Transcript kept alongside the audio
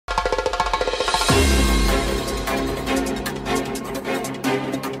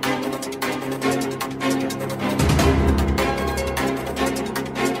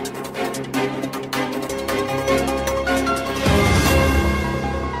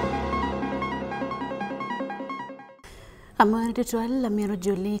Amar titual Lamiro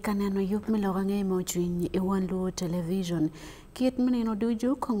Jolie kaneno yup milogange mochwiny e Wan Luo television. Kiet meneno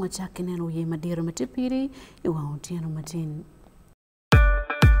duju kongo chake neno ye madiro matipiri e wang otieno matin.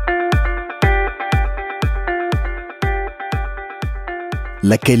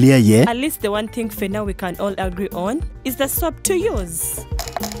 At least the one thing for now we can all agree on is the soap to use.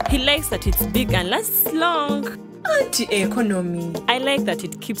 He likes that it's big and lasts long. Anti-economy. I like that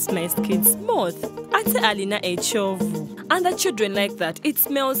it keeps my skin smooth. Anti-alina echovu. And the children like that. It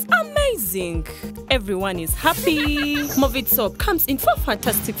smells amazing. Everyone is happy. Movit soap comes in 4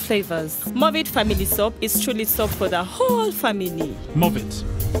 fantastic flavors. Movit family soap is truly soap for the whole family. Movit.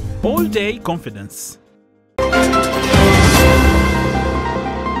 All day confidence.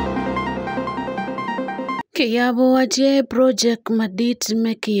 Kiyabo waje project madit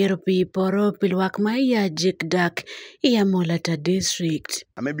mekiro pi poro pilwak maya jikdak iya Molata district.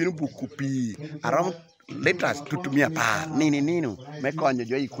 Amebinu bukupi around liters tutumia pa nino me konyo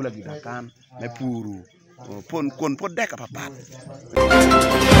jo ikula gidakan me puru pon deka papa.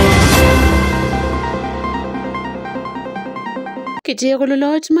 Kitieko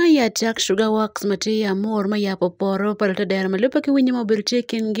lolot maya tak sugar works matiya mor maya poporo palta der malupa ki winyi mobilche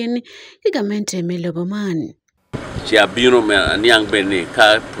kingin igamente melobo man. Chia bino me niang beni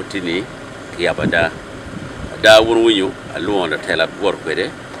ka putini kiabada da wunwinyo aluon da tela bor kwede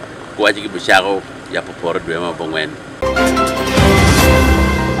kwa jigi bishago ya poporo dwema bongwen.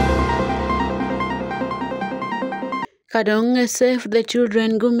 Kadong Save the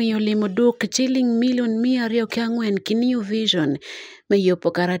Children gumiyo limo duk chiling million 100 kiangwen ki New Vision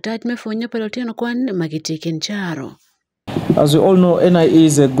meyopo karatat mefonyo peloteno kwan magitikin charo. As we all know, NIE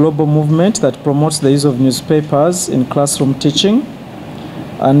is a global movement that promotes the use of newspapers in classroom teaching.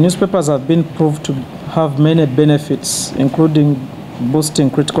 And newspapers have been proved to have many benefits, including boosting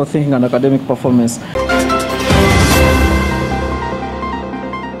critical thinking and academic performance.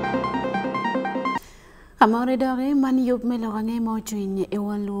 Amore dore man yup melogange mochwiny e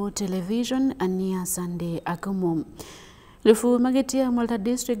Wan Luo television ania Sunday Akumu. Lufu magetia Molata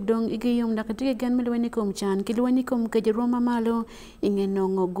district dong igiyum dakatige gan melweni kom chan kilweni kom kajroma malo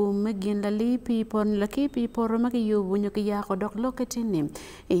ingenongo gum megin lali pi pon laki pi por magiyu bunyo kiya kodok loketini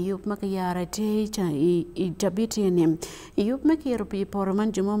yup makiyara te cha itabitini yup makiro pi por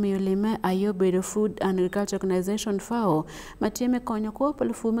man jumo miyulime ayobe Food and Agriculture Organization FAO matime konyo ko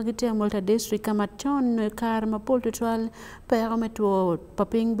lufu magetia Molata district kama ton kar mapol tutwal pero metuo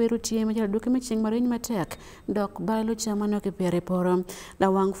paping berutie majala duke meching marin matek dok balo chama ke pere poro la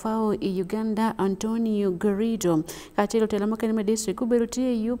wang FAO i Uganda Antonio Garrido katilo telamo kanime district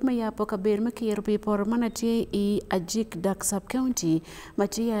kuberutie yup mayapo kaber makiro pi poro manatie i Ajik Dak sub county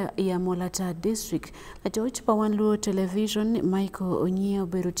matia ya Molata district atoch pa Wan Luo television Michael Onyeo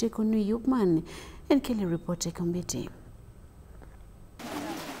berutie kunu yup man en kele reporte committee.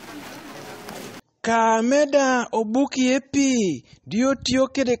 Kameda obuki epi dio tiyo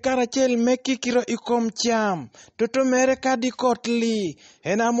kede karachel meki kiro ikom cham toto mere kadi kotli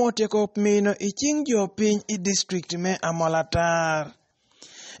ena mote kop mino iching jo piny i district me Amolatar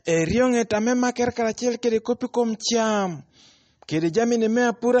riong etame maker karachel kede kopi kom cham kede jamine me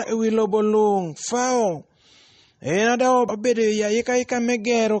apura e wilobolung FAO ena da obede ya ika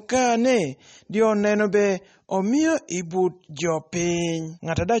megero kane dio neno be Omio ibut jopiny.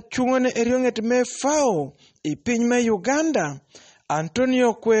 Ngatada chungone erionget me FAO ipiny me Uganda.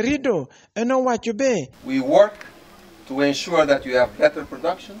 Antonio Querido eno wacho be. We work to ensure that you have better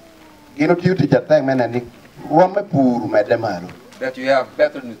production. Gino tiuti jatang mena ni wame puru medemaro. That you have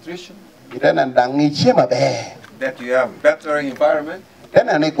better nutrition. Itena dangi chema be. That you have better environment.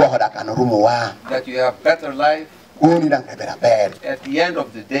 Tena ni kwa hoda kano rumo wa. That you have better life. Uni dang kebera bed. At the end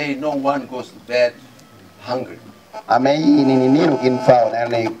of the day, no one goes to bed hungry. Ame ni kin FAO na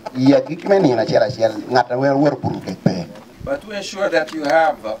ya kikmeni na chela ngata wer puru kepe. But to ensure that you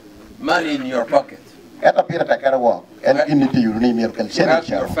have money in your pocket. Eta pira takara wo en initi yuni mir kel To help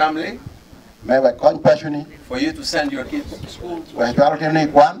your family. Me wa kon pasuni. For you to send your kids to school. Wa jaro tene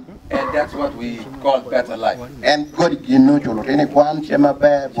kwan. And that's what we call better life. En godi gino cholo tene kwan chema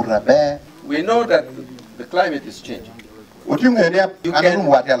be burra be. We know that the climate is changing. You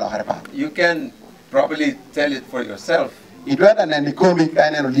can probably tell it for yourself that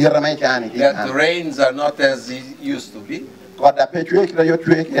the rains are not as they used to be.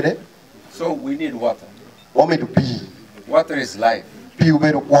 So we need water. Water is life.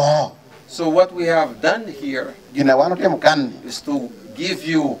 So what we have done here is to give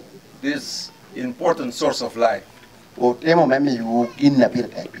you this important source of life. So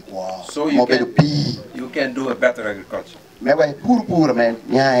you can do a better agriculture. Working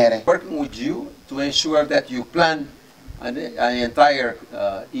with you to ensure that you plant an entire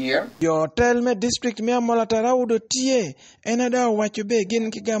year. Yo tell me district me amolatara udo tie enada wacho be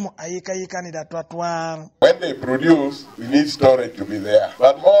gin kigamo ayika ni datwatwar. When they produce, we need storage to be there.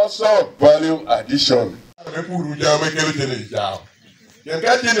 But more so, value addition. Mepuru jama kele tele jam.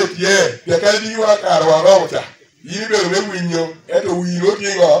 Yanka tele tie, yanka diwa karwa rota. Yibe le winyo, eto wino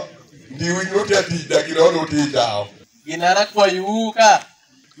tingo, di winyo tati dakiro no ti jao. Ginara kwa yuka,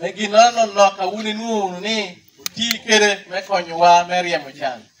 me ginara no ka wuni nu ni ti kere me konywa Maryam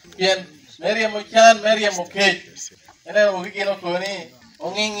Chan. Bien, Maryam Chan, Maryam Okej. Ene o gino ko ni,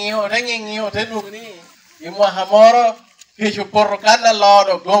 rengingi o tenu ni. Imwa hamoro kishu porro kana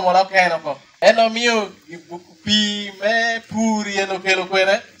lodo gomo la keno ko. Eno mio pi me puri eno kelo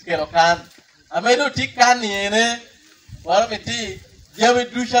kwene kelo kan. Amedo tikani ene wala meti jawe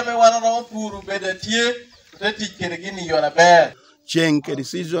dusha me wana no puru beda tie teti kere gini yona ber. Cheng ke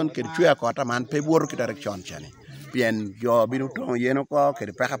decision ke chua ko ta man pe bor ki direction chani. Bien yo binu to yeno ko ke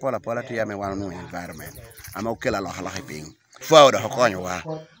pe pola tia me wana no environment. Ama okela lo hala ping. Fo da hokonyo wa.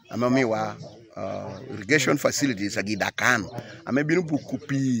 Ama mi wa irrigation facilities agidakan. Ama binu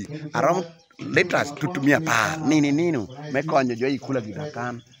bukupi around letras tutumia pa nini me konyo jo ikula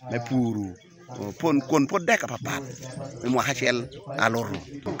gidakan me puru pon deka papa me mo hachel aloru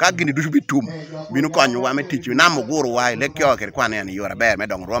ka gini du bitum binu konyo wa me tichu na mo guru wa le kyo ke kwane ni yora ber me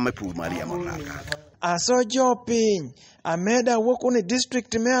dong ro me puru maria mo ka aso jopiny ameda wokune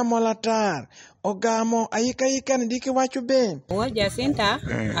district me amolatar ogamo ayika ni diki wacho ben wa Jacinta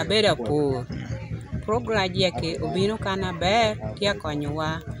abeda pur program yake obino kana ber kia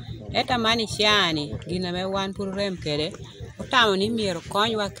konyowa eta mani shani gina me wan pur rem kere otamo ni miero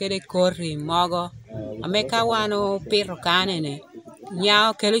konywa kere kori mogo ameka wano piro kanene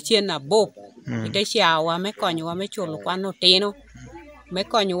nyao kelo chien na bop ite shawa me konywa me chulo kwano tino me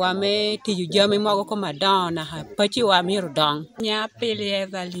konywa me tiju jami mogo ko madonna pachi wa miero dong nya pili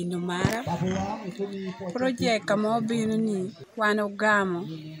Evalino mara project kamo bino ni wano gamo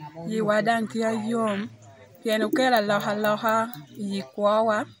yi wadan kia yom piano kela loha yi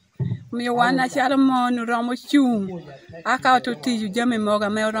kwawa mi wana charo mon romo chung aka to tiju jame moga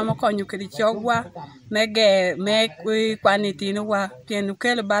me romo konyu kedi chogwa me kwani tino wa piano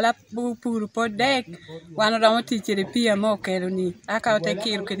kela bala puru podek wana romo tichiri pia mo kelo ni aka te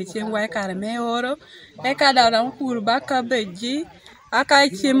kiru kedi chengwa kare me oro e kada romo puru baka beji aka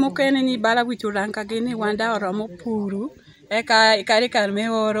chemo kene ni bala wichuranka gini wanda romo puru eka kare kare me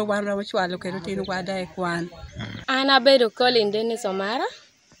oro wana romo chwalo kelo tino wada e kwan ana bedo Colin Dennis Omara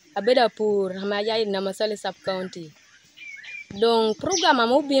abeda pur hamaja na masole sub county dong program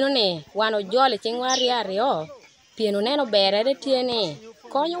amobino ne wano jole chingwari ario pieno neno berere tiene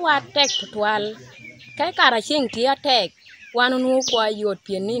konyo wa tek tutwal kai kara ching tia tek wano nu kwa yot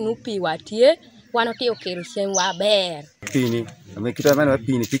pieni nu pi watie wano tio kero ching wa ber pini ame kita mano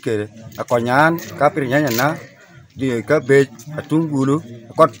pini pikere akonyan kapir nyanya na di cabbage atungulu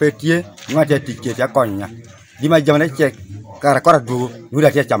kot petie ngate tike ja konya di ma jamane chek kara du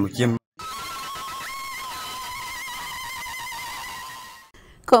nuda tia cham chim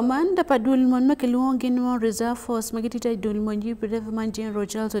Komanda padul mon makiluongi no reserve force magitita dul mon yu president Jean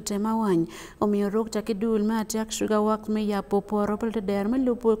Rochelle to temawany omiyo rok takidul ma attack sugar works me ya poporo pel der me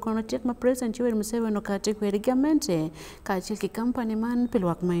lupo kono tek ma president Yoweri Museveni okate kweri gamente ka chiki company man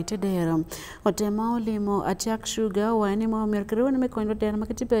pilwak ma ite der otema olimo attack sugar wani mo merkero me kono der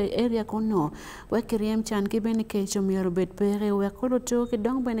makitibe area kono wakiriem chan kibeni kecho miyo bet pere wakolo to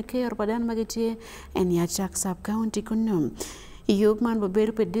kidong bene ker padan magiti en ya attack sub county kono Yugman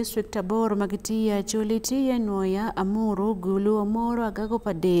Boberpe district Tabor Magitia Choliti Noya Amuru Gulu Amoro Agago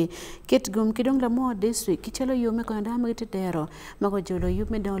Pade Kitgum Kidong Lamo district Kichelo Yume Kondama Tedero Magojolo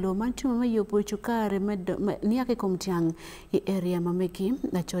Yume Dolo Manchuma Yupu Chukare Niake Kumtiang I area Mameki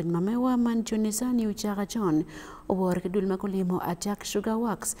Nachod Mamewa Manchunisani Uchagachon Work Dulmakulimo Attack Sugar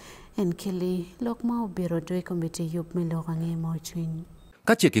Works and Kelly Lokma Biro Dwe Committee Yup Melorange Mochin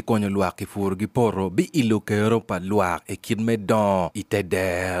Kache ki konyo luak ki fur gi poro bi ilo kero pa luak e kid me don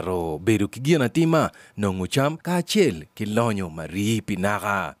itedero beru ki gina tima nongu cham ka chel ki lonyo maripi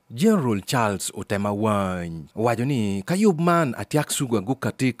naka General Charles Otema Wany wajo ni kayub man atiak suga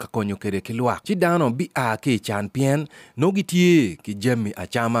gukati ka konyo kere ki luak chidano bi a ki chan pien no gitie ki jemi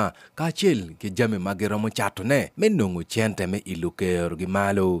achama ka chel ki jemi magiromo chato ne me nongu chente me ilo kero gi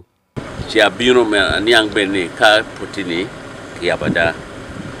malo Chia bino me niang beni ka putini ki abada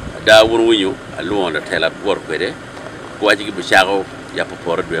da won winyo alu on the tela work with it ko aji ki bishago ya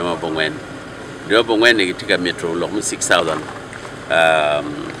poporo de ma bongwen ni tika metro lo 6000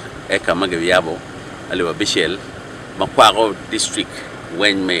 e kama ge yabo ali wa bishel makwaro district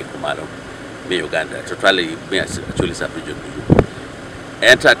wen me kumalo me Uganda totally me actually sub-region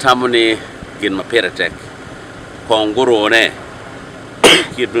enta tamuni gin ma peretek kongoro ne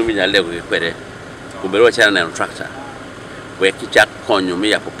kidru mi nyale ko kwede kumbero chana na tractor we kichak konyo mi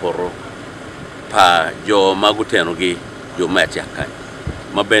ya poporo pa jo maguteno gi jo mati akai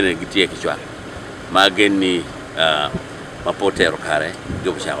mabene gitie kichwa mageni mapotero kare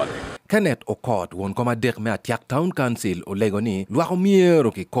jo bishawale Kenneth Okot won koma dek me atiak town council o lego ni lwako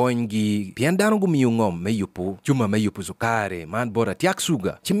miero ki kongi piandano gu miungom me yupu chuma me yupu sukare man bora tiak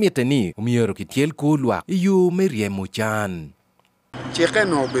suga chimiete ni miero ki tiel ko lwak yu me riemo chan chike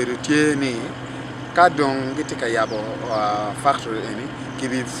no beritie ni kadong gitika yabo factory ni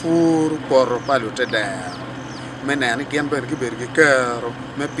kibi fur por palute da menani gember giber gi kero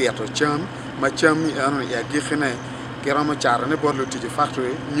me pieto cham ma cham ano ya gixine kiramo charne borlu tiji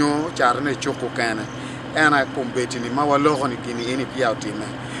factory nyo charne choko kana ana kombetini ma walogoni gini eni piautime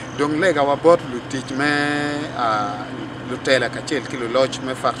donc lega wa borlu tiji me lutela ka chel kilo lodge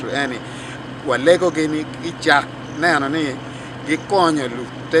me factory eni wa lego gini ichak nana ni gi konyo lu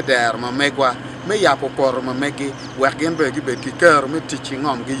teder ma megwa me yapo por ma megi wa gembe gi be ki kero me tiji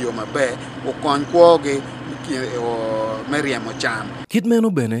ngom gi yo ma be o kon ko gi o Meriamo Chan. Kidmeno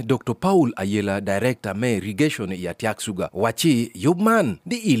bene Dr. Paul Ayela director me irrigation ya Tiaksuga wachi yubman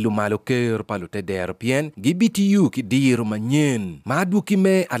di ilu malo ker palute der pien gi BTU ki diru manyen madu ki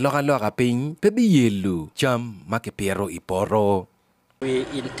me aloga ping pebi yelu cham make piero iporo. We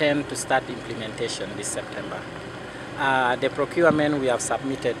intend to start implementation this September. The procurement, we have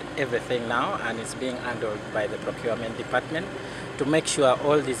submitted everything now and it's being handled by the procurement department to make sure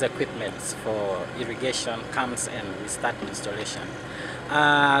all these equipments for irrigation comes and we start installation.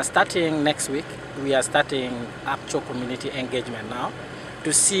 Starting next week, we are starting actual community engagement now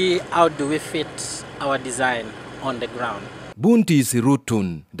to see how do we fit our design on the ground. Bunti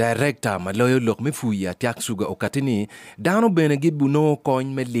Sirutun, director maloyo lok me fuya Tiaksuga okatini, dano bene gi buno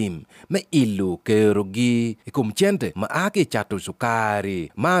kony me lim, me ilu kerogi, ikumchente ma ake chato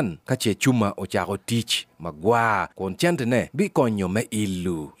sukari, man kache chuma ochako tich, magwa, konchente ne, bi konyo me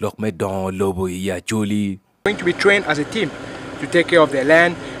ilu, lok me don lobo ya chuli. Going to be trained as a team to take care of their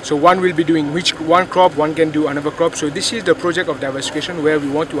land, so one will be doing one crop, one can do another crop. So this is the project of diversification where we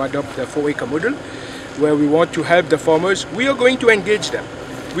want to adopt the 4-acre model, where we want to help the farmers. We are going to engage them.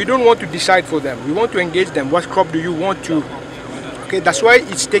 We don't want to decide for them. We want to engage them. What crop do you want to? Okay, that's why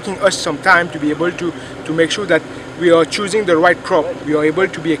it's taking us some time to be able to make sure that we are choosing the right crop. We are able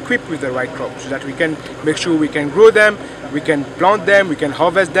to be equipped with the right crop so that we can make sure we can grow them, we can plant them, we can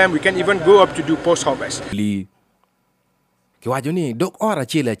harvest them, we can even go up to do post-harvest. Kiwajo ni dok ora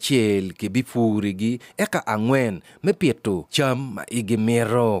chel ki bifurigi eka angwen me pieto cham ma igi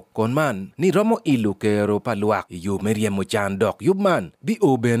miro konman ni romo ilu kero paluak yu meriemo chan dok yubman bi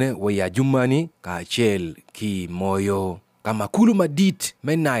obene waya jumani ka chel ki moyo kama kulu madit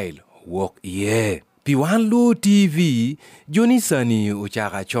me Nile wok ye pi Wan Luo TV Jonisani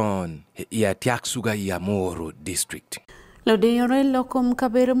uchaka chon ya Tiaksuga ya Moro district. Lode yore lokom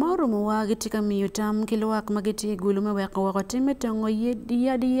kabere mauru mwa gitika miyutam kilowak magiti gulume weka wakatime tango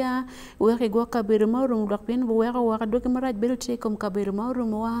yediya weke gwa kabere mauru mdakpien weka wakadoke maraj berote kom kabere mauru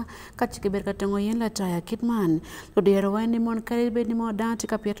mwa kachike berka tango yen lataya kitman. Lode yore wani mon karibe ni mo dati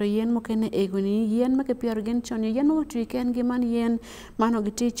kapieto yen mokene eguni yen make piargen choni yen mo tuiken giman yen mano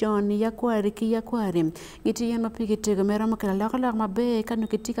giti choni yakwari ki yakwari giti yen mapigite gomera makela lakalak mabe kanu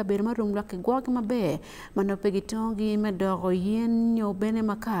giti kabere mauru mdake gwa mabe mano pegitongi medo yen nyo bene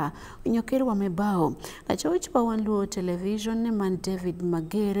maka nyokerwa mebao la choch pa Wan Luo television ne man David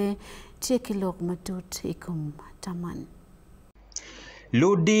Magere chekilok matut ikum taman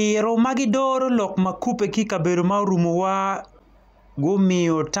Lodero magidoro lok makupe ki kabero marumo wa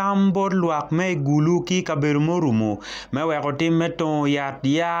gumio tambo luak me gulu ki kabero marumo me weko timeto yat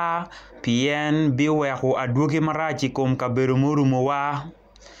ya pien bi weko aduoke marachi kom kabero marumo wa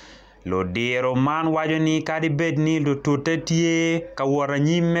Lodero man wajo ni kadi bed ni lo totetie ka wara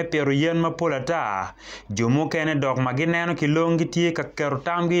nyime pero yen mapolata jomo kene dok magineno ki longi tie ka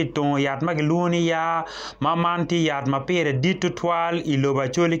kerotamgi ton yat magiluni ya mamanti yat mapere ditu twal iloba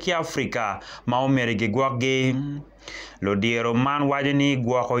choli ki Afrika ma omere gi gwagge Lodero man wajo ni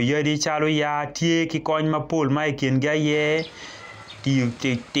gwako yedi chalo ya tie ki kony mapol ma ikin gaye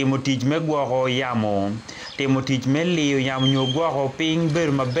timo tich me gwako yamo timo tich me liyo yamo nyo gwako ping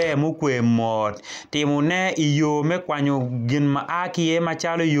ber mabe mukwe mot timo ne iyo me kwanyo gin ma aki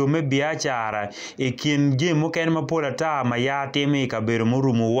machalo iyo me biachara kin gin muken mapola ta ma ya timi ka ber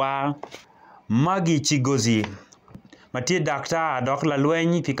murumu wa magi chigozi Matie daktar dok la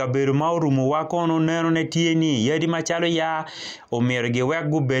lwenyi pi kaberu maurumu wa kono neno ne tieni yedi machalo ya omirgi wek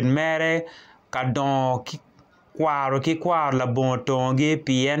gu ben mere ka don ki kwaro la bon tongi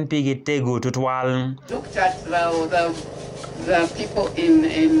pien pigi tego tutwal. Looked at the people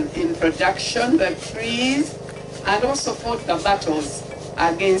in production, the trees, and also fought the battles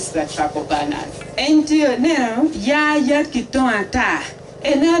against the Tracobanners. Ndio neno ya kiton ata.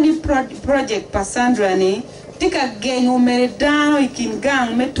 Enani project Passandra ni tika gengo meredano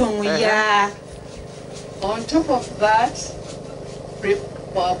ikingang metongo ya. On top of that,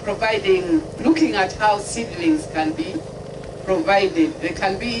 looking at how seedlings can be provided, they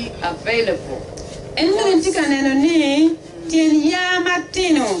can be available. Endo tika neno ni tien ya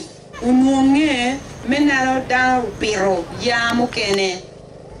matino unwonge menaro da biro ya mukene.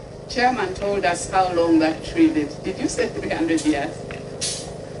 Chairman told us how long that tree lived. Did you say 300 years?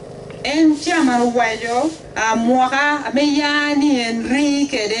 En chairman wajo amwaka ameyani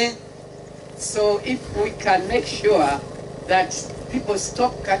Enrique de. So if we can make sure that people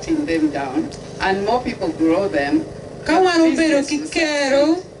stop cutting them down and more people grow them. Kawano pero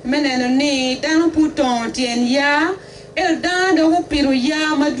kikero meneno ni dano puton tien ya el dano pero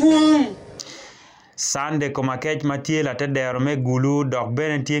ya madwong. Sande koma kech matie la te dero me gulu dok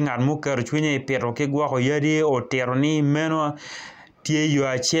bene tie ngat muker chwinye pero ke gwa ko yadi o teroni meno tie yo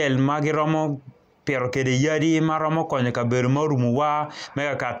achiel magi romo pero ke de yadi ma romo konyo ka beru morumu wa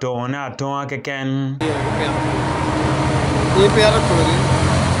mega ka tona tonga ke ken ni pero kuri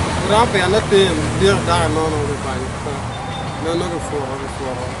rampe ana tem dir da no no foro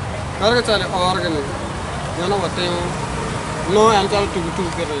karga chale organ no watem no antal tu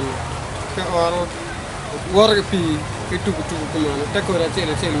ke oro worga pi ke tuku kuma ta ko ra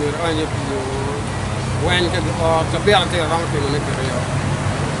chele mi anya pi yo wan ke o ta be ante ram ke ne ke yo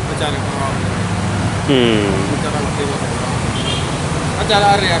achale ko ta ram ke achale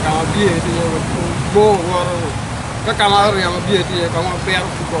area ka bi ti yo bo woro ka ka ma area bi ti ka ma pe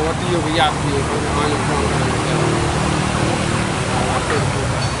ku ko ti yo ya ti ko anya ko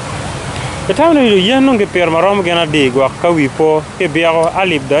Petano yeno ke per marom gena de gwa ka wi po ke biago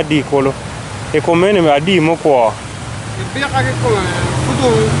alib da di kolo e come ne adi mo qua e bia che come tutto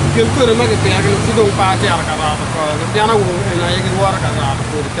che ancora ma che bia che non si do pa ti arca da ko le piano u na ye che guarda da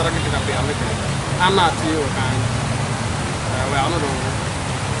ko ti arca che bia le anna ti o kan we ano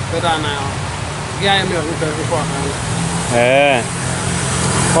do da na ya e mi ho per ko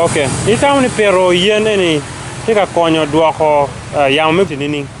ok itawni pero yene ni ti ka konyo duoko yamo me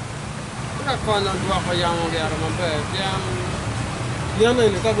tinini ka konyo duoko yamo ga ma be yana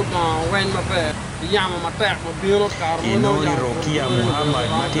ni ka ba wen ma be yama ma tek ma biro kar mo no ya rokia Muhammad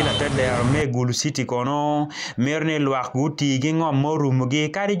matila tede me gulu city kono merne luak guti gi ngom morum gi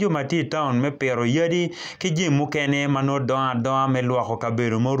kari ju mati town me pero yadi ke je mukene mano don me luako ka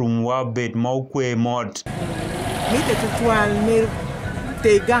bero morum wa bet mo kwe mod mi te tual me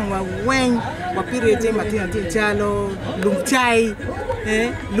te gangwa wen wa pirete matina ti chalo lumchai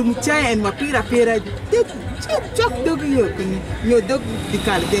lumchai en mapira pera chok dog yo dog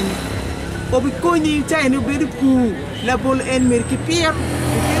dikal den obi koni chai no beri ku la bol en merki pier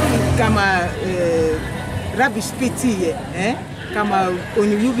kama rabish petit kama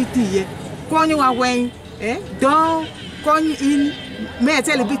onu yubiti konyo wa wen don konyo in me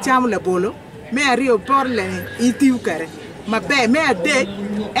tele bi cham la bolo me ario porle itiu kare ma be me ade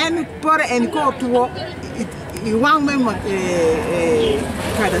en por en ko tuo I wang me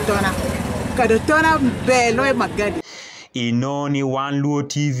kadatona be loy magadi inoni Wan Luo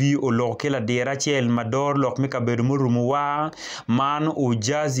TV o lokela dera chel mador lok me kabedo murumu wa man o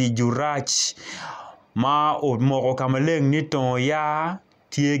jazi jurach ma o moko kamaleng ni ton ya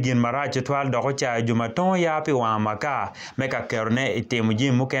tiegin marache twal doko cha jumaton ya pe wa maka meka kerne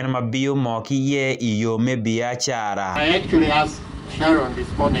itemuji muken mabio moki ye iyo me bia chara. I actually asked Sharon this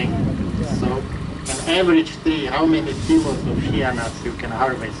morning, so an average tree, how many kilos of shea nuts you can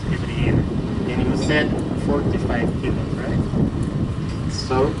harvest every year? And you said 45 kilos, right?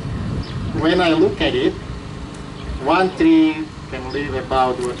 So when I look at it, one tree can live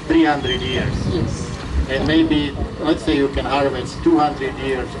about 300 years. Yes. And maybe, let's say you can harvest 200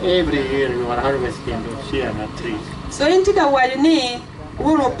 years. Every year you are harvesting those shea nut trees. So into the world ni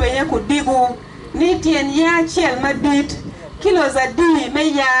uro penye kudigu ni tien ya chel madit kilos a di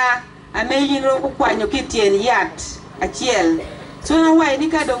me ya ame yinro kwanyo kitien yat a chel. So na wai ni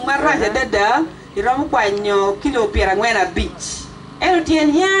ka dong maraja dada irom kwanyo kilo piera ngwena beach. Ero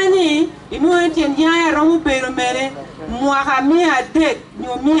tien ya ni inu tien ya romu pero mere mwaka mia dek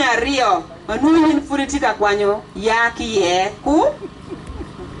nyo mia rio anu yin furitika kwanyo ya kiye ku.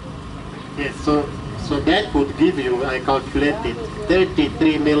 Yes, so that would give you, I calculated,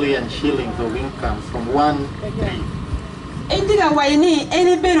 33 million shillings of income from one tree. Indiga waini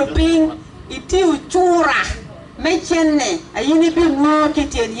any bero ping iti uchura mechenne ayini binwo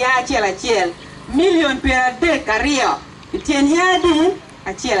kitien ya chiel million per day career kitien ya din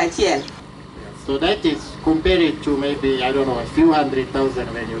achiel. So that is compared to maybe, I don't know, a few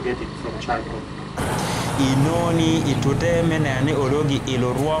 100,000 when you get it from charcoal. Inoni itute menani ologi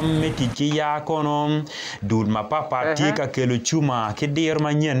iloruam metichi ya konom dud mapapa tika kelu chuma kidir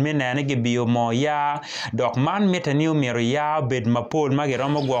manyen menani gi bio moya dok man metani umiro ya bed mapol magi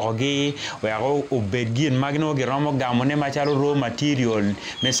romo gwogi wego ubed gin magno gi romo gamone machalo raw material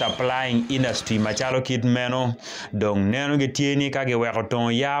me supplying industry machalo kit meno dong neno gi tieni ka gi wego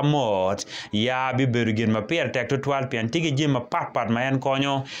ton ya mot ya biberu gin mapier tek to 12 pian tigi jim mapat ma en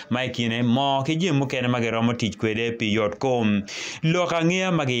konyo maikine mo ki jim mukene magi romo tich kwede pi yot.com loka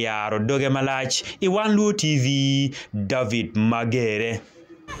ngea magiyaro doge malach Wan Luo TV David Magere.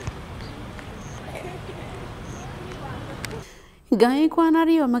 Gai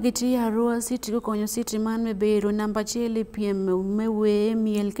kwanario magiti Arua City konyo City man mebero namba chele PM mewe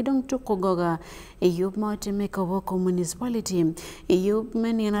miel kidong tukogoga eyup mote mekawoko municipality eyup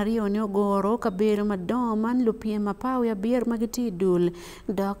meninario ne ogoro kabero madoman lupiem mapaw ya bier magiti dul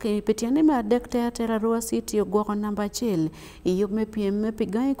dok petiane ma dekta tera Arua City ogoro namba chel eyup me PM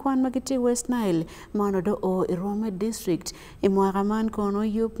mepigai kwan magiti West Nile monodo o Irome district imwaraman kono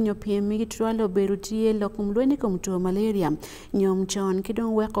yup nyo PM migitwalo berutie lokumlweni kumtuo malaria nyom chon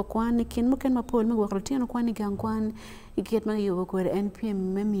kidong weko kwan kin muken mapol megwako tieno kwan gangkwan ikiet magiyobo kwere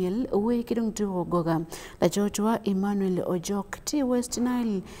NPM memiel uwe kidong tuho goga la chochwa Emmanuel Ojok ti West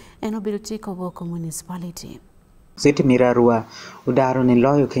Nile enobilo tiko woko municipality. City Mirarua udaro ni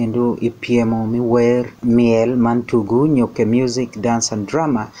loyo kendo ipiemo miwer miel mantugu nyoke music dance and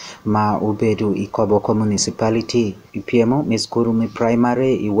drama ma ubedu ikoboko municipality ipiemo miskuru mi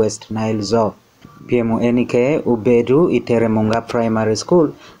primary i West Nile zo piemo enike ubedu iteremunga primary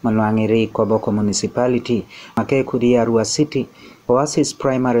school manwangiri ikoboko municipality make kudi Arua City Oasis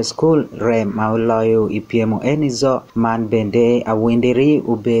Primary School re mauloyo ipiemo enizo man bende awindiri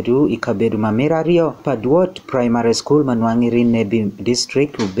ubedu ikabedu mamirario Padwot Primary School manwangiri Nebi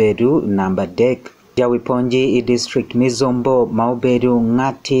District ubedu namba dek Jawiponji i district Mizombo maubedu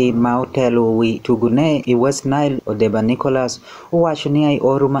ngati mautelu wi tugune i West Nile Odeba Nicholas uwashunia i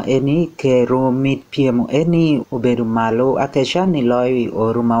oruma eni ke rumit piemo eni ubedu malo akeshani loyo i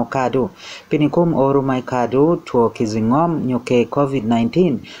oruma ukadu pinikum oruma ikadu tuo kizingom nyoke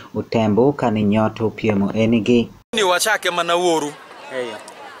COVID-19 utembo kaninyoto piemo enigi ni wachake manaworu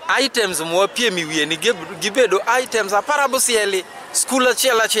items mwa piemi wieni gibedo items aparabusieli school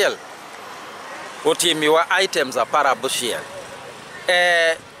achiel otimiwa items aparabusiel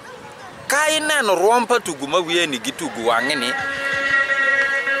ka ineno rompa tugu mawieni gi tugu wang'ni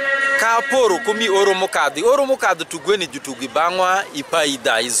ka poro kumi oro mokadhi tugweni jutugi bangwa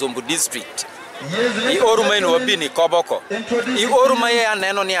ipaida izombo district i oru maino wabini koboko i oru maye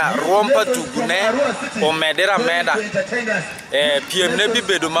aneno ni rompa tugune omedera meda piem ne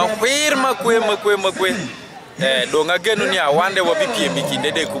bibedo mahwir makwe donga genu ni awande wabi piem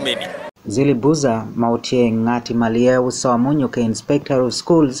kinde de kumeni Zilibuza mautie ngati malie usomo nyoke inspector of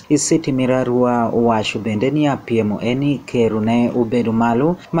schools i City Mirarua washu bende ni apiemo eni kerune ubedu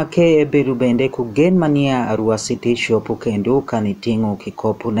malu make ebedu bende kugen mania Arua City shopu kendo kanitingo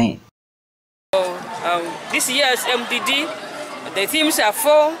kikopune. This year's MDD, the themes are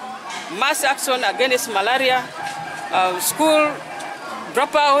 4, mass action against malaria, school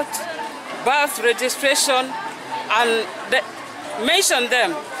dropout, birth registration, and mention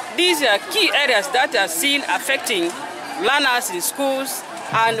them. These are key areas that are seen affecting learners in schools,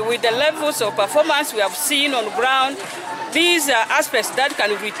 and with the levels of performance we have seen on the ground, these are aspects that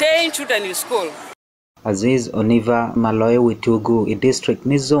can retain children in school. Aziz Oniva Maloyo Witugu i district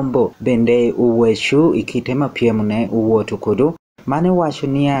Mizombo bende uweshu ikitema piemune uwotu kudu mane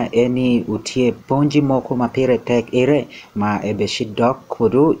washunia eni utie ponji moko mapire tek ire ma ebeshidok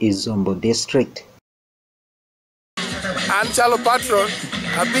kudu izombo district. Anchalo patron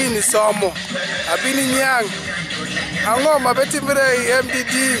abini somo abini nyang ango mabeti mire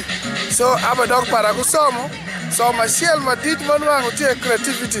MDD so abadok para kusomo so masiel madit manwango tie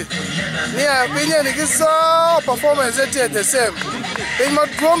creativity ni apinye ni kiso performance tie the same in my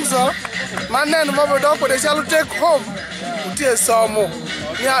drums manen mabadok ko de shall take home tie somo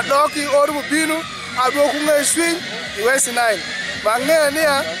ni adoki oru binu adoku ngai swing West Nile bange ni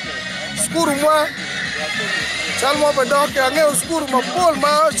skuru mwa chal mo be dok ya ng'eyo skul mapol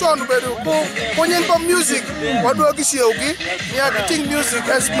ma chon bedo ko nyen po music wadwa gisiewgi nyaka ting music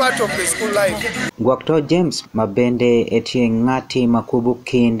as part of the school life. Dr. James mabende etie ng'ati makubu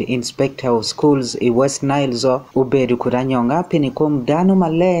kind inspector of schools i West Nile zo ubedu kuranyonga pini kum dano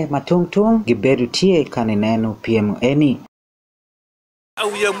male matungtung gibedu tie kaninenu PM eni.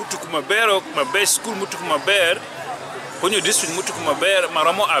 Awia mutu kumabero mabe school mutu kumaber konyo district mutu kumaber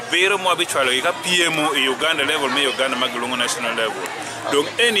maramo abero mo abichwalo ika PMO e Uganda level me Uganda maglungu national level. Donc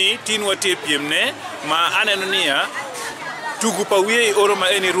eni tin wati PM ne ma aneno niya tugu pa wiye oro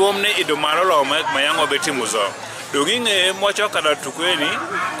ma eni ruomne ido marolo ma yango betimuzo. Donc inge mwacho kada tukweni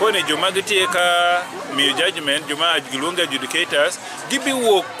kone joma gitie ka mi judgment joma gilunga adjudicators gibi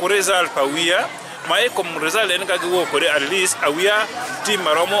wo ko result pa wiya mae kom result en ka giwo kore at least awia team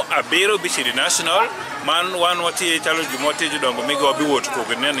maromo abero bichiri national man wan wati chalo jumote judongo migo biwot ko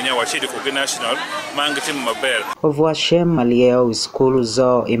gnen nya wachidi ko national mang team maber ovwashem malieo school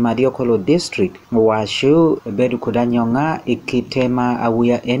zo imadiokolo district washu bedu kudanyonga ikitema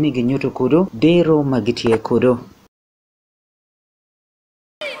awia eni ginyuto kudo dero magitie kudo.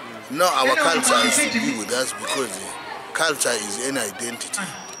 No, our culture has to be with us because culture is an identity.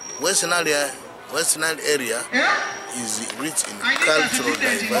 Western area is rich in cultural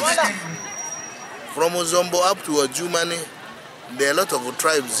diversity. From Zombo up to Ajumani, there are a lot of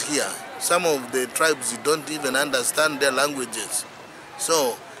tribes here. Some of the tribes don't even understand their languages.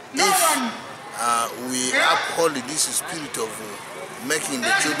 So if we uphold this spirit of making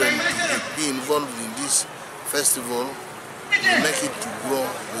the children be involved in this festival, we make it to grow,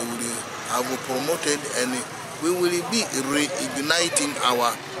 we will have promoted and we will be reigniting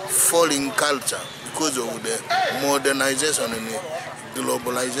our falling culture because of the modernization and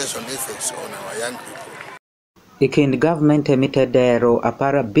globalization effects on our young people. Ikind government emitted dero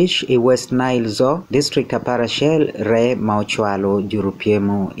apara bish i West Nile zo district apara shell re mauchwalo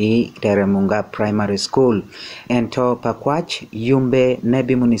jurupiemu i Teremunga Primary School ento pakwach yumbe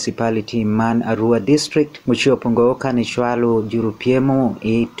nebi municipality man Arua district muchiopungo kanishwalo jurupiemu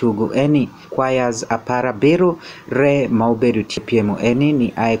i tugu eni choirs apara biru re maubedu tipiemu eni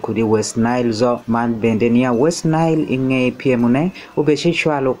ni ai kudi West Nile zo man bendenia West Nile inge piemu ne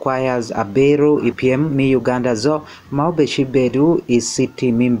ubeshishwalo choirs abiru ipiem mi Uganda zo maubeshi bedu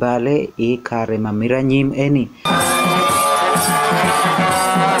isiti mimbale i kare mamira nyim eni.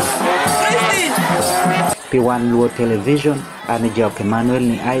 Wan Luo television anijoke Emmanuel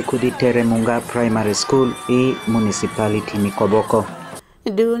ni ai kudi Teremunga Primary School i municipality ni Koboko.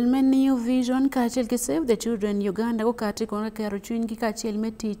 Dulmen New Vision kachel ke Save the Children Uganda ko kati kona kero chuny ki kachel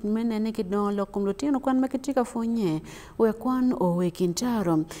metit menene kidon lokum lutino kwan makitika fonye we kwan o we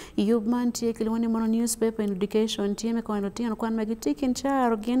kincharo yubman tie kilwani mono newspaper in education tie me kwan lutino kwan magiti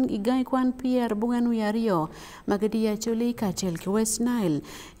kincharo gen igai kwan PR buganu yario magadi ya chuli kachel ke West Nile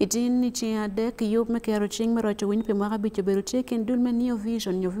itin ni chia dek yub me kero ching me rocho win pe mwaga bicho beru ken Dulmen New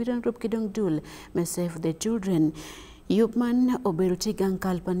Vision group kidong dul me Save the Children Yupman oberuti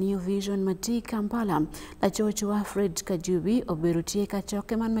gankalpa New Vision mati Kampala la chochua Fred Kajubi oberuti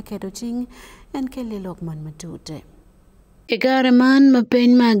kachoke man makedo ching en kele lokman matute. Igare man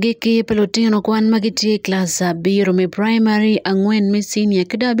mapen magiki pelotino kwan magiti klasa biro me primary angwen me senior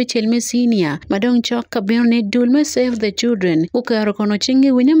kidabi chel me senior madong chok kabino ne dul me Save the Children ukaro kono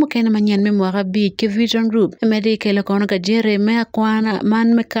chingi wine mokene manyan me mwaka bi ke Vision Group emedi kele kono kajere me kwana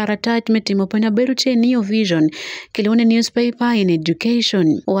man me karatach me timo pena berute New Vision kilone newspaper in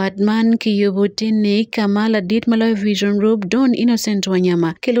education wadman kiyubutini kamala dit malo Vision Group Don Innocent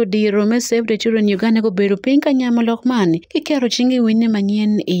Wanyama kilo diro me Save the Children Uganda ko beru pinka nyama lokman kero chingi wine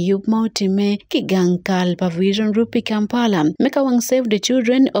manyen yup mautime kigankal pa Vision Group Kampala meka wang Save the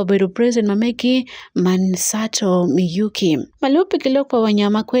Children oberu present mameki Mansato Miyuki malupi kilok pa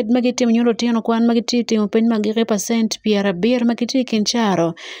Wanyama kwed magiti mnyuro tiano kwan magiti timo pen magire percent piara bir magiti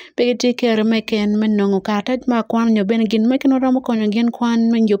kincharo pegiti kere meken menongo kartaj ma kwan nyoben gin meken oramo konyo gen kwan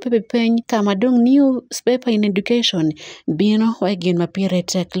menyo pepe pen kamadong newspaper in education bino wa gin mapire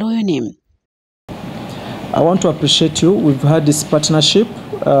tek loyonim. I want to appreciate you. We've had this partnership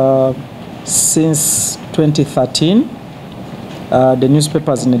since 2013, the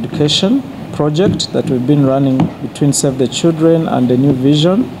Newspapers in Education project that we've been running between Save the Children and the New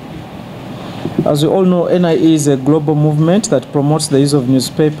Vision. As we all know, NIE is a global movement that promotes the use of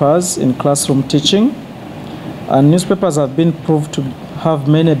newspapers in classroom teaching. And newspapers have been proved to have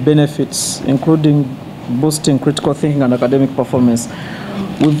many benefits, including boosting critical thinking and academic performance.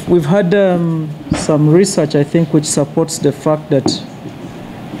 We've had some research, I think, which supports the fact that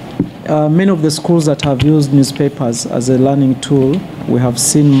many of the schools that have used newspapers as a learning tool, we have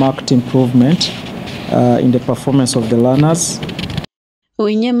seen marked improvement in the performance of the learners.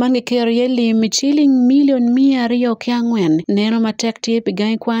 Winye man kerie lim chiling milion 240 neno matek tie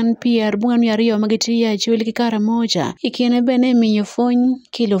pigai kwan pier buan yario magiti ya chuli kikara moja ikiene bene minyo fony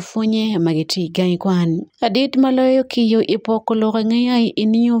kilo fonye magiti gai kwan adit maloyo kiyo ipokolo ngayai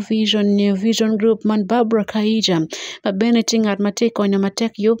in New Vision Group man Barbara Kaija mabene tingat mateko na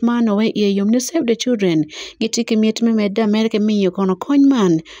matek yup man owe ye yum to Save the Children gitiki miet me meda America minyo kono kony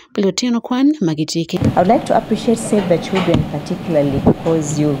man pilotino kwan magitiki. I would like to appreciate Save the Children particularly because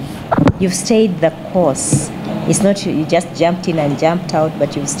you've stayed the course. It's not you just jumped in and jumped out,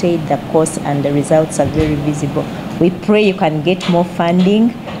 but you've stayed the course and the results are very visible. We pray you can get more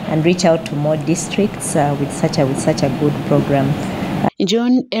funding and reach out to more districts with such a good program.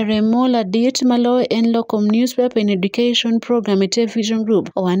 John Eremola Diet Malo en Locum Newspaper and Education Program at Vision Group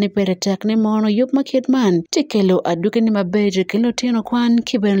wane peretak ne mono yup maket man tikelo aduke ni mabeje kelo tino kwan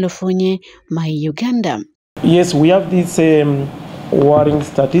kiben lofunye my Uganda. Yes, we have these worrying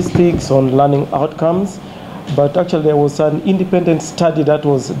statistics on learning outcomes, but actually there was an independent study that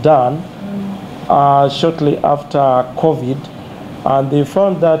was done shortly after COVID, and they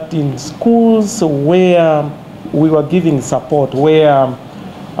found that in schools where we were giving support, where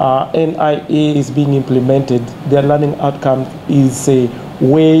NIA is being implemented, their learning outcome is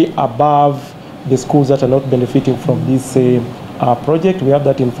way above the schools that are not benefiting from this project. We have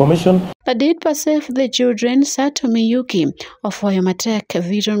that information. Adit pa Save the Children Sato Miyuki of Matek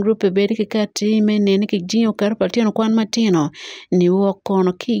Vision Group bedi kikati menene kijio karpaltino kwan matino ni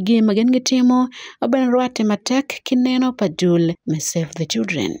kono kigi magen gitimo oben ruate Matek kineno padul me Save the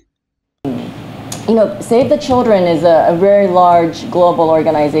Children. You know, Save the Children is a very large global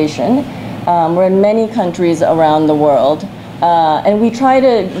organization. We're in many countries around the world. And we try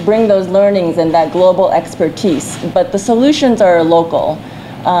to bring those learnings and that global expertise, but the solutions are local.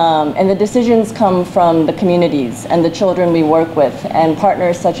 And the decisions come from the communities and the children we work with and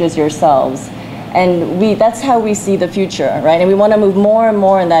partners such as yourselves. And that's how we see the future, right? And we want to move more and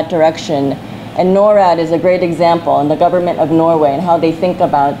more in that direction. And NORAD is a great example, and the government of Norway and how they think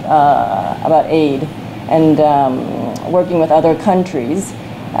about aid and working with other countries.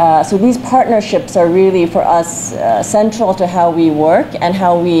 So these partnerships are really for us central to how we work and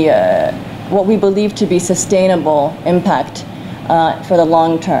how we, what we believe to be sustainable impact for the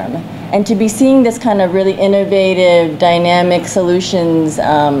long term. And to be seeing this kind of really innovative, dynamic solutions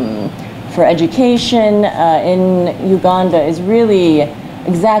for education in Uganda is really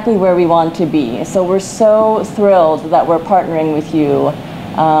exactly where we want to be. So we're so thrilled that we're partnering with you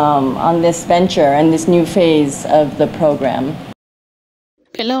on this venture and this new phase of the program.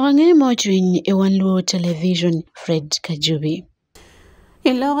 Ilorange mojuin Wan Luo Television Fred Kajubi.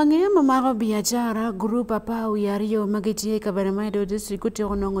 Ilorange mamaro biashara group apa uyario magitie kabaremaido district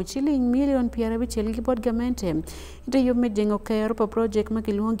kutionongo chiling million piarabi chelgi pod gamente ito yumidengo kero pa project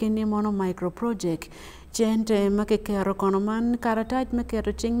makiluonge ni mono micro project gente makekero konoman karataj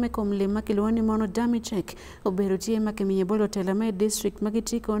makero ching mekomle makiluoni mono dummy check oberutie makimiye bolo telame district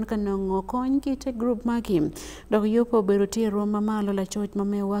magitiko kanongo kony kite group maki dog yupo oberutie roma malo la choch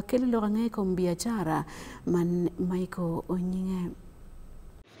mamewa kelilo rangai kom biashara man Michael Onyinge.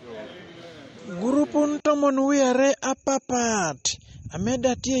 Gurupun tomon wiare apapat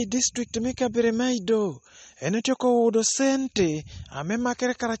ameda tie district mekabere maido enetoko udo sente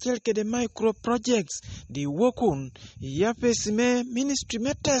amemakere karachel kede micro projects di wokun yapesime ministry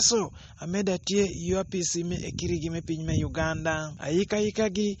meteso ameda tie yapesime ekirigi me piny me Uganda ayika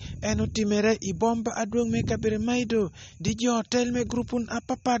gi enotimere ibomba aduong mekabere maido di jo hotel me grupun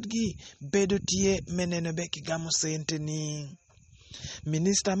apapat gi bedo tie menene be kigamo sente ni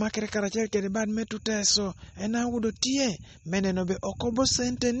Minister makere karachel kede bad metuteso ena wudo tie meneno be okobo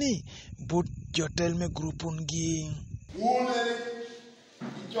sente ni but jotel me grupun gi une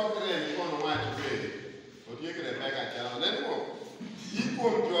ichokre ni kono wacho be otiekre peka chalo nengo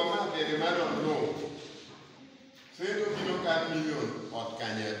ikom joma bere madon no sendo bino kan million ot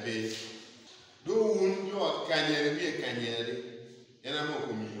kanyere be do un jo ot kanyere bi kanyere ena mo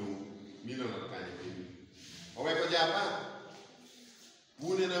ko million ot kanyere owe ko japa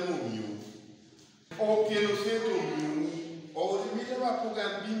une na mo miu o kelo seto miu o limite wa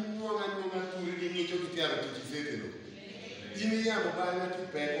pugan bin nyonga turi di ngicho kitiaro tuchisete no ini ya mobana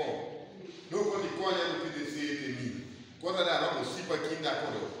kipeko doko di konya no kide sete mi kota da robo sipa kinda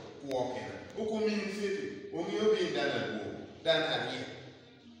kodo kuoke o ko mi sete o mi obi dana ko dana ri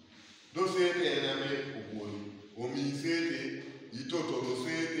do sete na me oboni o mi sete itoto do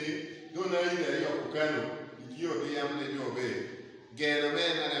sete do na ina yo kukano ikio de yamne jobe gero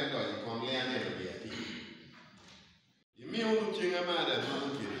mena remdo kon le ane biati imi unu chinga mada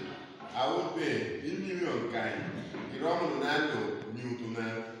no kire would pay in million kind. The Roman Nando, Newton,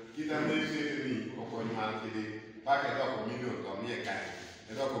 Kita Messi, or Conmarki, back a dog million or near kind,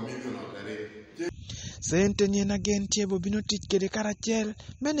 a dog million of the day. Sente nyen again tiebo bino tit kede karachel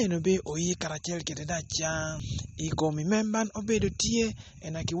meneno be oyi karachel kede da chang iko mi memban obedo tie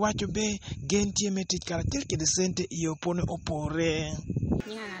enaki wacho be gen tie metit karachel kede sente iyo pone opore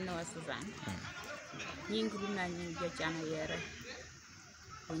nyana no Susan nyingru na nyingjo chana yere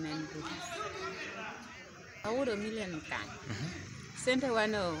onen budis awudo million kan sente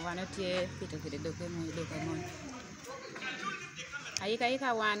wano tie pito kede doke mo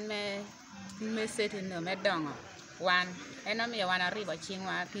ayika wan me sete no me dongo wan eno mi wan arriba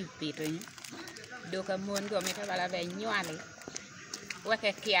chingwa pipito ni doka mon go me tabala be nywale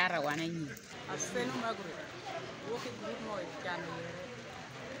wake kiara wan anyi asenu magru woke group mo jano yere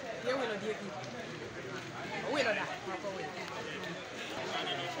ye welo dieki welo da ko welo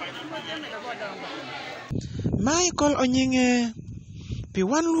Michael Onyinge pi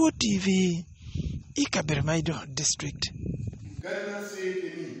Wan Luo TV Ikabermaido district Gana say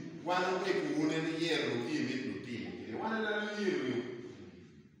one week one in a year will give it to team. One another year,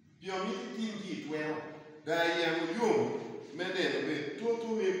 your meeting it well. Diane, you made a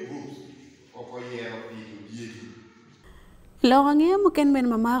total groups of a year of people. Lorangia muken men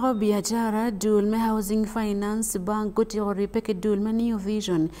mamaro biashara dul me housing finance bank kutiori peke dul me new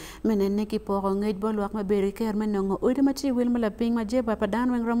vision menene ki poro ngej bolwak ma beriker menongo udi mati wil malaping ma jeba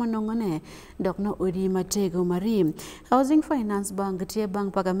padan wen ramo nongone dokno udi matego mari housing finance bank tie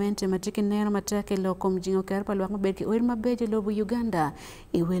bank pagamente matiki nero matake lokom jingo ker palwak ma berki udi mabeje lobu Uganda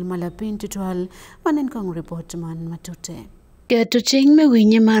I wil malapin tutual manen kong report man matute Katuching me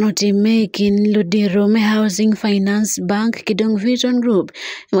winye mano time kin ludiro me housing finance bank kidong vision group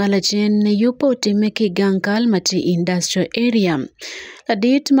wala chen yupo time ki gankal mati industrial area.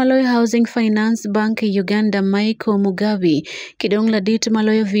 Ladit Maloy Housing Finance Bank Uganda Michael Mugabe kidong ladit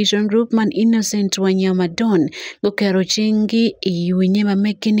Maloy Vision Group man Innocent Wanyamadon gokero chingi winye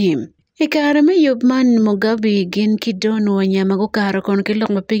mamekini. Ikarame yubman Mugabe gin kidon wanyama gokaro kon kilok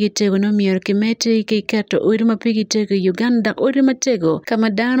mapigi tego no mier kimete kikato uri mapigi tego Uganda uri matego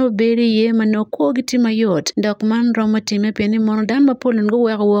kama dano beri ye manoko gitima yot dok man roma time peni mono dan mapolon go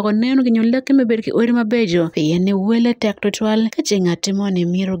wako neno ginyolake meberki uri mabejo yene wele tek totwal kachinga timone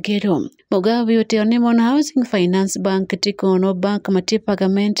miro gero Mugabe oteone mono Housing Finance Bank tikono bank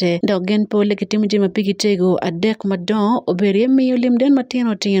matipagamente dok gen pole kitimu jima pigi tego adek madon oberi miyo limden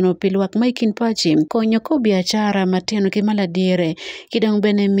matino tino pilwak maikin pachi konyo ko biashara matino kimaladiere kidong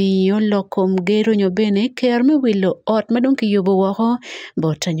bene miyo lokom gero nyobene kerme wilo ot madong kiyobo wako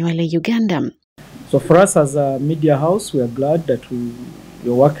botanywale Uganda. So for us as a media house, we are glad that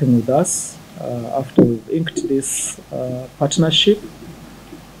you're working with us after we've inked this partnership.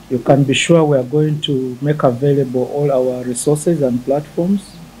 You can be sure we are going to make available all our resources and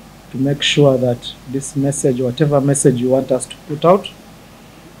platforms to make sure that this message, whatever message you want us to put out,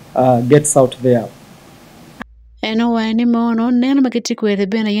 gets out there. Eno wani mono neno makiti kwere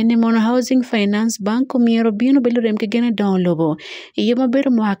bena yeni mono Housing Finance Bank kumiero bino belu remke gene downlobo. Iyo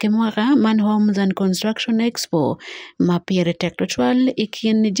maberu mwake mwaka Man Homes and Construction Expo. Mapiere tektochwal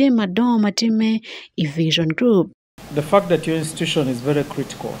ikien jema don matime I Vision Group. The fact that your institution is very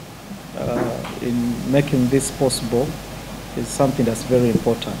critical in making this possible is something that's very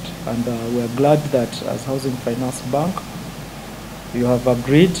important. And we are glad that as Housing Finance Bank, you have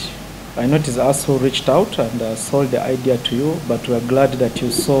agreed. I know it is us who reached out and sold the idea to you, but we are glad that you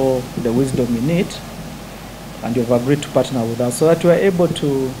saw the wisdom in it and you have agreed to partner with us so that we are able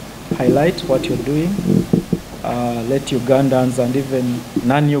to highlight what you're doing, let Ugandans and even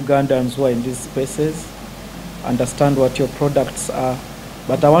non-Ugandans who are in these spaces understand what your products are.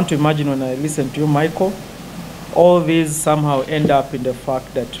 But I want to imagine when I listen to you, Michael, all these somehow end up in the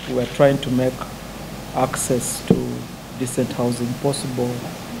fact that we're trying to make access to decent housing possible,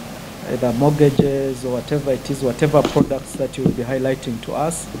 either mortgages or whatever it is, whatever products that you will be highlighting to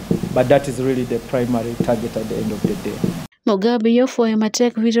us, but that is really the primary target at the end of the day. Mugabe yofo ya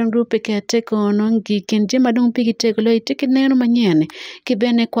matek Vision Group ke teko nongi kenje madung pigi teko lo itike neno manyene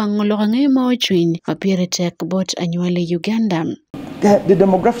kibene kwa ngolo nge mo chwin mapiere tek bot anywale Uganda. The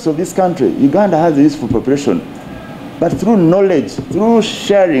demographics of this country, Uganda has a useful population, but through knowledge, through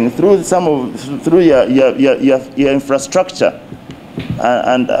sharing, through your infrastructure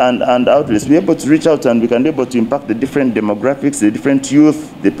and outlets, we're able to reach out and we can be able to impact the different demographics, the different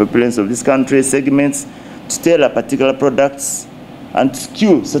youth, the populations of this country, segments, to tailor particular products and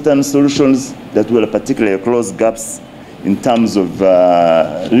skew certain solutions that will particularly close gaps in terms of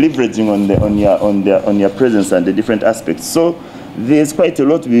leveraging on your presence and the different aspects. So there's quite a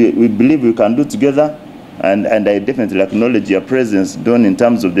lot we believe we can do together. And I definitely acknowledge your presence, Don, in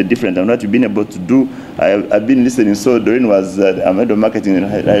terms of the different and what you've been able to do. I've been listening. So Doreen was Amedo Marketing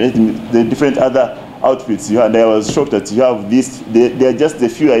and the different other outfits you had. I was shocked that you have this. They are just a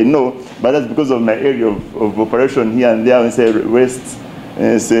few I know, but that's because of my area of operation here and there. I say West,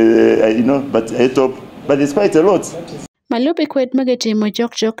 but top. But it's quite a lot. Malupi kwet magetimo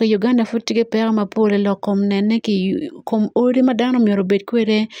chok Uganda futige pera mapole lo kom nene ki kom ori madano mioro bet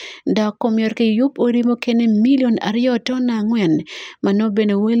kwere da kom yor ki yup ori mo kene million ariyo tona ngwen mano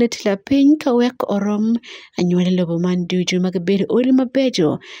bene wele tila piny kawek orom anywele lobo man duju magebet ori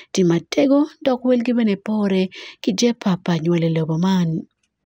mabejo ti matego dok welgi bene pore ki je papa anywele lobo man.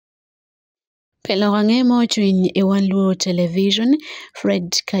 Pelo range mo chuny e Wan Luo Television,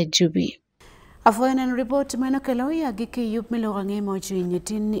 Fred Kajubi. Afuenen report meno keloya giki yup milorange mochu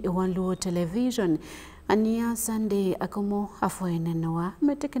inyetin i Wan Luo Television. Ania Sunday Akumu afuenen wa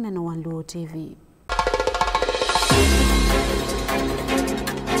metekene no Wan Luo TV.